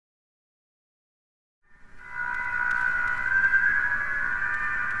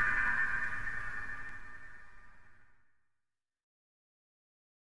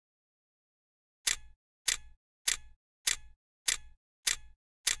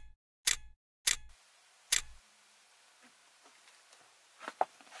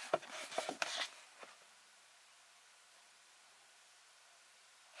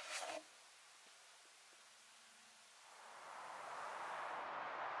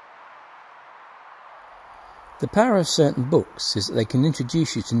The power of certain books is that they can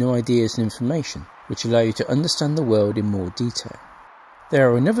introduce you to new ideas and information, which allow you to understand the world in more detail. There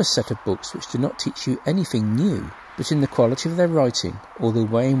are another set of books which do not teach you anything new, but in the quality of their writing, or the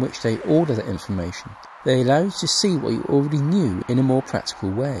way in which they order that information, they allow you to see what you already knew in a more practical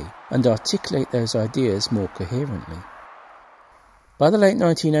way, and articulate those ideas more coherently. By the late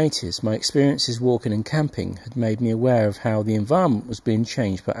 1980s, my experiences walking and camping had made me aware of how the environment was being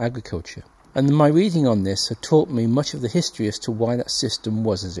changed by agriculture, and my reading on this had taught me much of the history as to why that system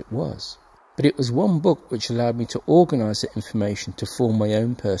was as it was. But it was one book which allowed me to organise that information to form my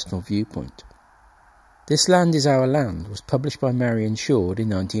own personal viewpoint. This Land is Our Land was published by Marion Shoard in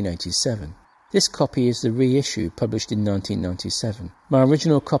 1987. This copy is the reissue published in 1997, my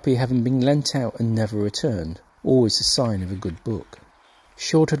original copy having been lent out and never returned, always a sign of a good book.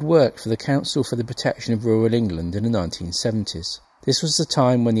 Shoard had worked for the Council for the Protection of Rural England in the 1970s. This was the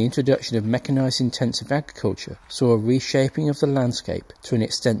time when the introduction of mechanised intensive agriculture saw a reshaping of the landscape to an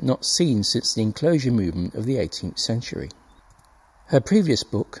extent not seen since the enclosure movement of the 18th century. Her previous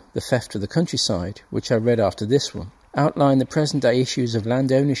book, The Theft of the Countryside, which I read after this one, outlined the present-day issues of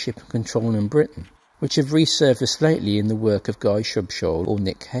land ownership and control in Britain, which have resurfaced lately in the work of Guy Shrubsole or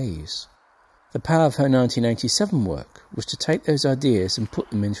Nick Hayes. The power of her 1987 work was to take those ideas and put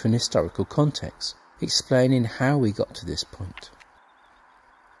them into an historical context, explaining how we got to this point.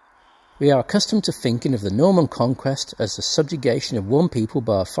 We are accustomed to thinking of the Norman conquest as the subjugation of one people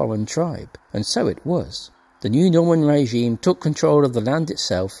by a foreign tribe, and so it was. The new Norman regime took control of the land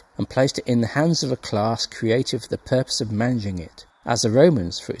itself and placed it in the hands of a class created for the purpose of managing it, as the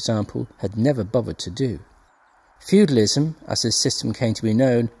Romans, for example, had never bothered to do. Feudalism, as this system came to be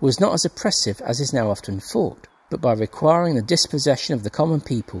known, was not as oppressive as is now often thought, but by requiring the dispossession of the common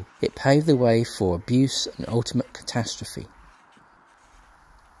people, it paved the way for abuse and ultimate catastrophe.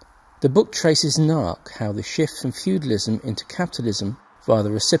 The book traces an arc how the shift from feudalism into capitalism via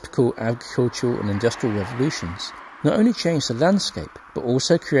the reciprocal agricultural and industrial revolutions not only changed the landscape, but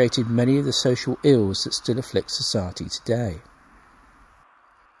also created many of the social ills that still afflict society today.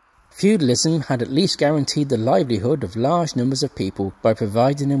 Feudalism had at least guaranteed the livelihood of large numbers of people by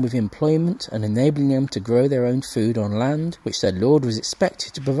providing them with employment and enabling them to grow their own food on land which their lord was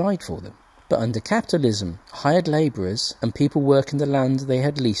expected to provide for them. But under capitalism, hired labourers and people working the land they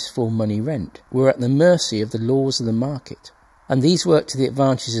had leased for money rent were at the mercy of the laws of the market, and these worked to the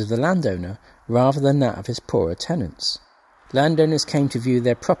advantage of the landowner rather than that of his poorer tenants. Landowners came to view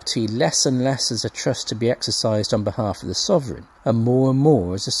their property less and less as a trust to be exercised on behalf of the sovereign, and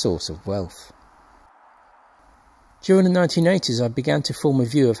more as a source of wealth. During the 1980s I began to form a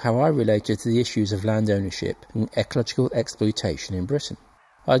view of how I related to the issues of land ownership and ecological exploitation in Britain.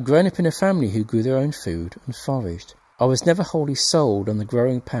 I had grown up in a family who grew their own food and foraged. I was never wholly sold on the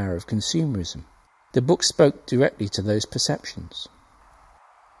growing power of consumerism. The book spoke directly to those perceptions.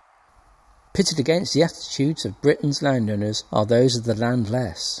 Pitted against the attitudes of Britain's landowners are those of the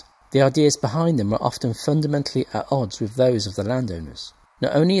landless. The ideas behind them are often fundamentally at odds with those of the landowners.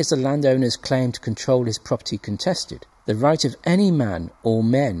 Not only is the landowner's claim to control his property contested, the right of any man or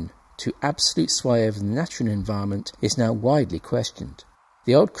men to absolute sway over the natural environment is now widely questioned.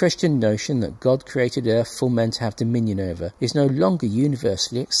 The old Christian notion that God created earth for men to have dominion over is no longer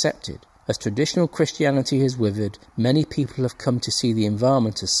universally accepted. As traditional Christianity has withered, many people have come to see the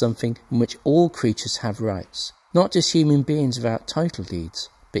environment as something in which all creatures have rights, not just human beings without title deeds,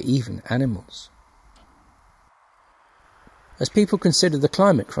 but even animals. As people consider the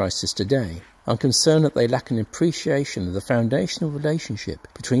climate crisis today, I'm concerned that they lack an appreciation of the foundational relationship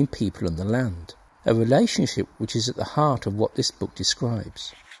between people and the land. A relationship which is at the heart of what this book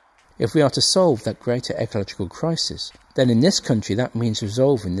describes. If we are to solve that greater ecological crisis, then in this country that means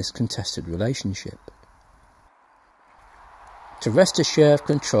resolving this contested relationship. To wrest a share of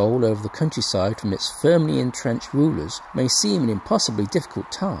control over the countryside from its firmly entrenched rulers may seem an impossibly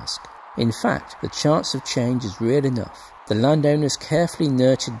difficult task. In fact, the chance of change is real enough. The landowner's carefully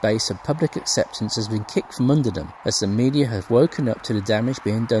nurtured base of public acceptance has been kicked from under them as the media have woken up to the damage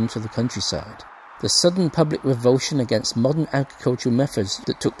being done to the countryside. The sudden public revulsion against modern agricultural methods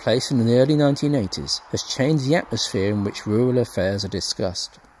that took place in the early 1980s has changed the atmosphere in which rural affairs are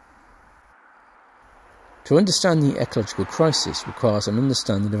discussed. To understand the ecological crisis requires an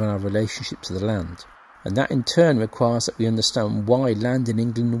understanding of our relationship to the land, and that in turn requires that we understand why land in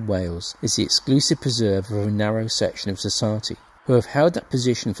England and Wales is the exclusive preserver of a narrow section of society, who have held that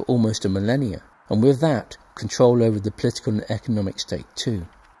position for almost a millennia, and with that, control over the political and economic state too.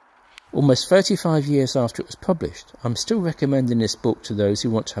 Almost 35 years after it was published, I'm still recommending this book to those who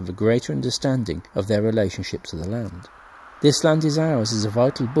want to have a greater understanding of their relationship to the land. This Land is Ours is a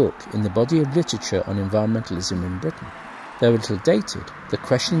vital book in the body of literature on environmentalism in Britain. Though a little dated, the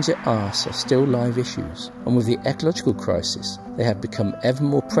questions it asks are still live issues, and with the ecological crisis, they have become ever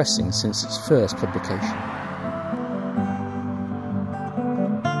more pressing since its first publication.